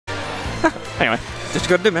Anyway. Just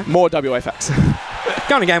got to do, man. More WA facts.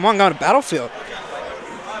 Going to game 1, going to Battlefield.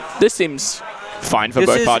 This seems fine for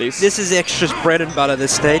both parties. This is Extra's bread and butter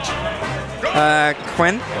this stage.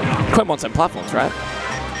 Quen wants some platforms, right?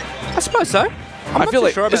 I suppose so. I feel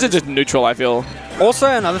like this is just neutral, I feel. Also,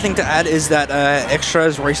 another thing to add is that Extra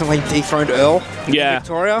has recently dethroned Earl in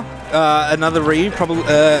Victoria. Another read, probably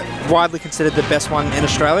widely considered the best one in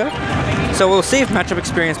Australia. So we'll see if matchup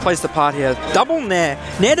experience plays the part here. Double Nair.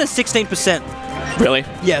 Nair does 16%. Really?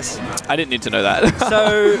 Yes. I didn't need to know that.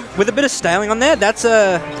 So with a bit of staling on there, that's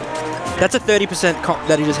a 30% comp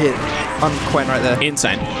that he just hit on Quen right there.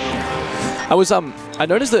 Insane. I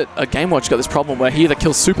noticed that a Game Watch got this problem where he either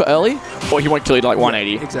kills super early or he won't kill you to like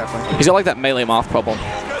 180. Yeah, exactly. He's got like that melee math problem.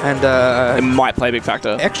 And it might play a big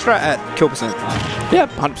factor. Extra at kill percent. Yeah,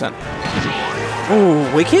 100%.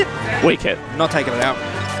 Ooh, weak hit? Weak hit. Not taking it out.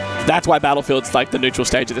 That's why Battlefield's like the neutral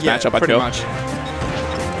stage of this matchup, I feel. Pretty much.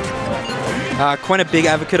 Quen a big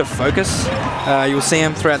advocate of focus. You'll see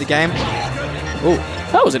him throughout the game. Ooh.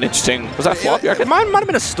 That was an interesting... Was that flop, you reckon? It might have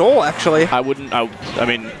been a stall, actually. I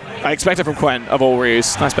mean, I expect it from Quen of all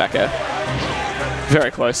Ryus. Nice back air.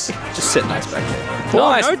 Very close. Just sit nice back air.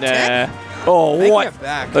 Nice no there. Oh, making what? it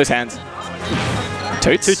back. Those hands.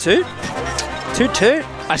 Toots? 2-2? 2-2?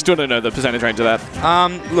 I still don't know the percentage range of that.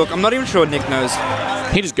 Look, I'm not even sure Nick knows.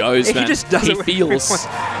 He just goes, man. He just does it. He feels.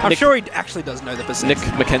 I'm sure he actually does know the percentage. Nick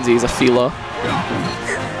McKenzie is a feeler.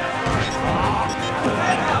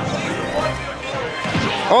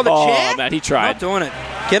 Oh, the chair? Oh, man, he tried. Not doing it.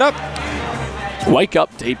 Get up. Wake up,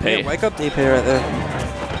 DP. Yeah, wake up, DP right there.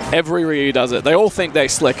 Every Ryu does it. They all think they're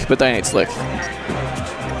slick, but they ain't slick.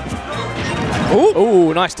 Ooh.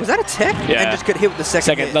 Ooh, nice. Was that a tech? Yeah. And just got hit with the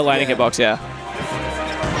second hit. The landing hitbox, yeah.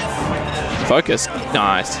 Focus.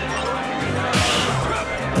 Nice.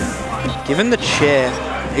 Given the chair,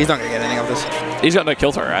 he's not going to get anything of this. He's got no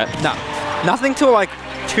kill throw, right? No. Nothing till like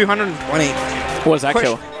 220. What does that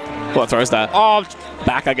kill? What throws that? Oh,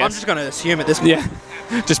 back, I guess. I'm just going to assume at this point.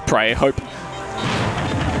 Yeah. Just pray, hope.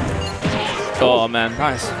 Oh, man.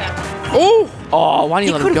 Nice. Ooh! Oh, why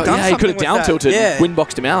didn't he let him go? Yeah, he could have down tilted and wind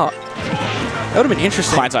boxed him out. That would have been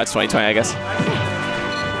interesting. Hindsight's 2020, I guess.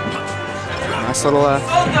 Nice little...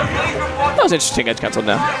 That was interesting edge cancel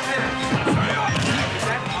now.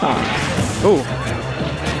 Ooh.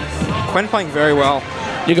 Quen playing very well.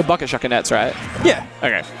 You can bucket shucker nets, right? Yeah.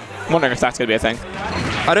 Okay. I'm wondering if that's going to be a thing.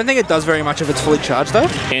 I don't think it does very much if it's fully charged, though.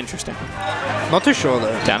 Interesting. Not too sure,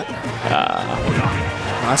 though. Damn it.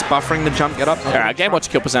 Nice buffering the jump, get up. Alright, game watch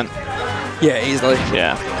kill percent. Yeah, easily.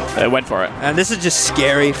 Yeah, they went for it. And this is just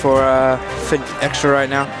scary for Extra right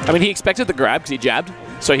now. I mean, he expected the grab because he jabbed,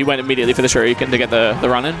 so he went immediately for the shuriken to get the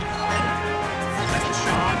run in.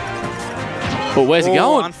 Well, where's he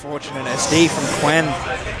going? Unfortunate SD from Quen.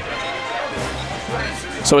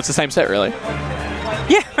 So it's the same set, really?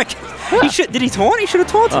 Yeah. He should. Did he taunt? He should have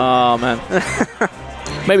taunted. Oh, man.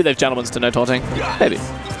 Maybe they've gentlemen's to no taunting. Maybe.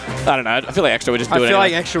 I don't know. I feel like Extra would just do it anyway. I feel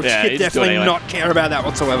like Extra would definitely not care about that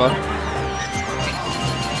whatsoever.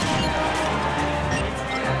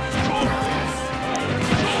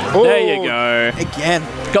 There you go. Again.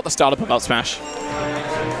 Got the startup of up smash.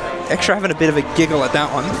 Extra having a bit of a giggle at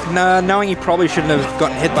that one. Knowing he probably shouldn't have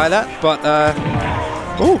gotten hit by that, but...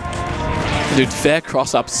 ooh. Dude, fair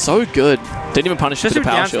cross-up. So good. Didn't even punish it with the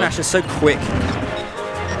power shield. Down smash is so quick.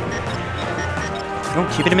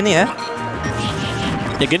 Oh, keeping him in the air.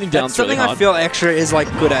 You're getting down really hard. Something I feel Extra is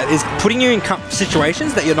like good at is putting you in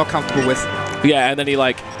situations that you're not comfortable with. Yeah, and then he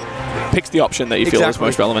like picks the option that you feel is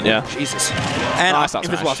most relevant. Yeah. Jesus. And nice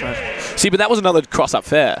smash. See, but that was another cross-up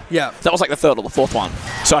fair. Yeah. That was like the third or the fourth one.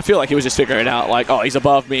 So I feel like he was just figuring it out. Like, oh, he's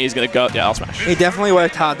above me. He's gonna go. Yeah, I'll smash. He definitely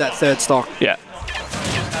worked hard that third stock. Yeah.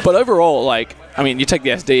 But overall, like, I mean, you take the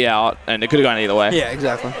SD out, and it could have gone either way. Yeah,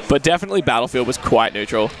 exactly. But definitely Battlefield was quite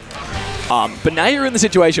neutral. But now you're in the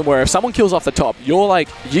situation where if someone kills off the top, you're like,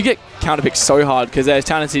 you get counterpicked so hard because there's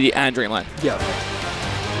Town and City and Dreamland. Yeah.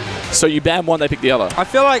 So you ban one, they pick the other. I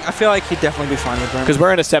feel like he'd definitely be fine with Dreamland. Because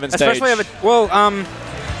we're in a 7 stage. Especially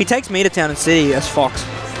he takes me to Town and City as Fox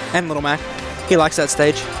and Little Mac. He likes that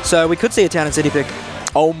stage. So we could see a Town and City pick.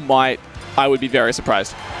 Oh my, I would be very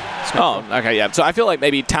surprised. Oh, okay, yeah. So I feel like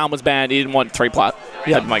maybe Town was banned. He didn't want 3 plat.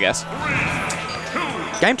 Yeah. That'd be my guess.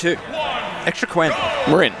 Game 2. Extra Quen.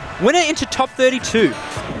 We're in. Winner into top 32.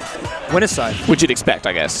 Winner's side. Which you'd expect,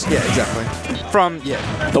 I guess. Yeah, exactly. From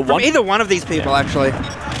either one of these people, actually.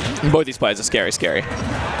 Both these players are scary, scary.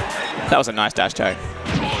 That was a nice dash tag.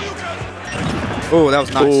 Oh, that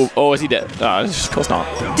was nice. Oh, is he dead? Oh, of course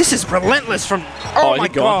not. This is relentless from... Oh, my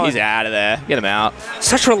God. He's out of there. Get him out.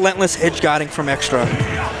 Such relentless edge guarding from Extra.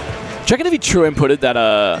 you reckon if he true inputted that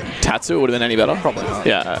Tatsu, it would have been any better? Probably not.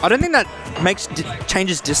 Yeah. I don't think that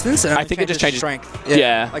changes distance. I think it just changes strength.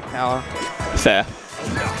 Yeah. Like power. Fair.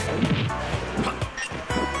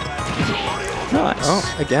 Nice.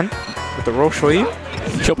 Oh, again with the raw shoyu.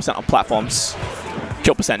 Kill percent on platforms.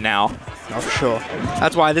 Kill percent now. Oh, for sure.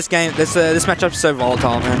 That's why this game, this matchup's so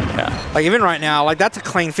volatile, man. Yeah. Like even right now, like that's a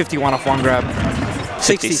clean 51 off one grab.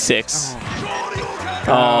 66.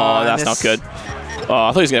 Oh, that's not good. Oh,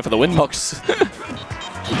 I thought he was going for the win box.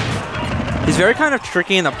 He's very kind of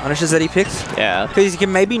tricky in the punishes that he picks. Yeah. Because he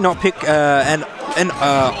can maybe not pick an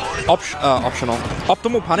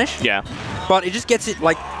optimal punish. Yeah. But it just gets it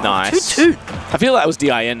like nice. toot. I feel that was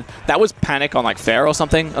DI in. That was panic on like fair or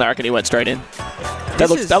something. And I reckon he went straight in.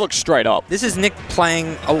 That looks straight up. This is Nick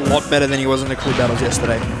playing a lot better than he was in the crew battles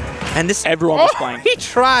yesterday. And this everyone was playing. He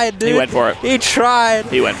tried, dude. He went for it. He tried.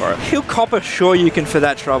 He went for it. He'll cop a Shoryuken for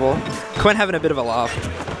that trouble. Quen having a bit of a laugh.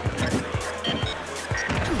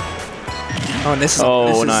 Oh, and this is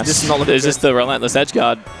nice. This is not looking Is this the relentless edge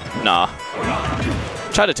guard? Nah.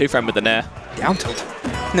 Tried a 2-frame with the nair. Down tilt.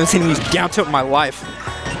 Never seen him use down tilt in my life.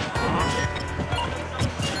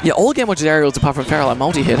 Yeah, all game watches aerials apart from Farrell are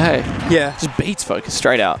multi-hit, hey? Yeah. Just beats focus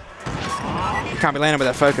straight out. Can't be landing with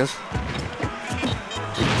that focus.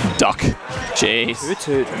 Duck. Jeez.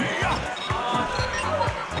 Toot.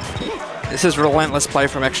 This is relentless play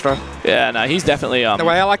from Extra. Yeah, no, he's definitely... the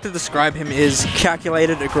way I like to describe him is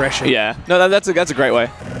calculated aggression. Yeah. No, that's a great way.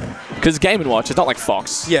 Because Game & Watch, it's not like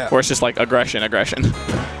Fox. Yeah. Where it's just like aggression.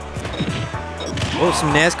 Well,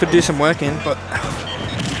 some nairs could do some work in, but...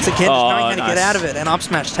 It's again just knowing how to get out of it, and up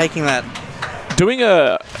smash taking that. Doing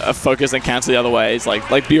a focus and cancel the other way is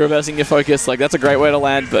like B-reversing your focus. Like, that's a great way to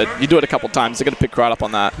land, but you do it a couple times, they're going to pick right up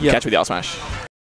on that. Yep. Catch with the up smash.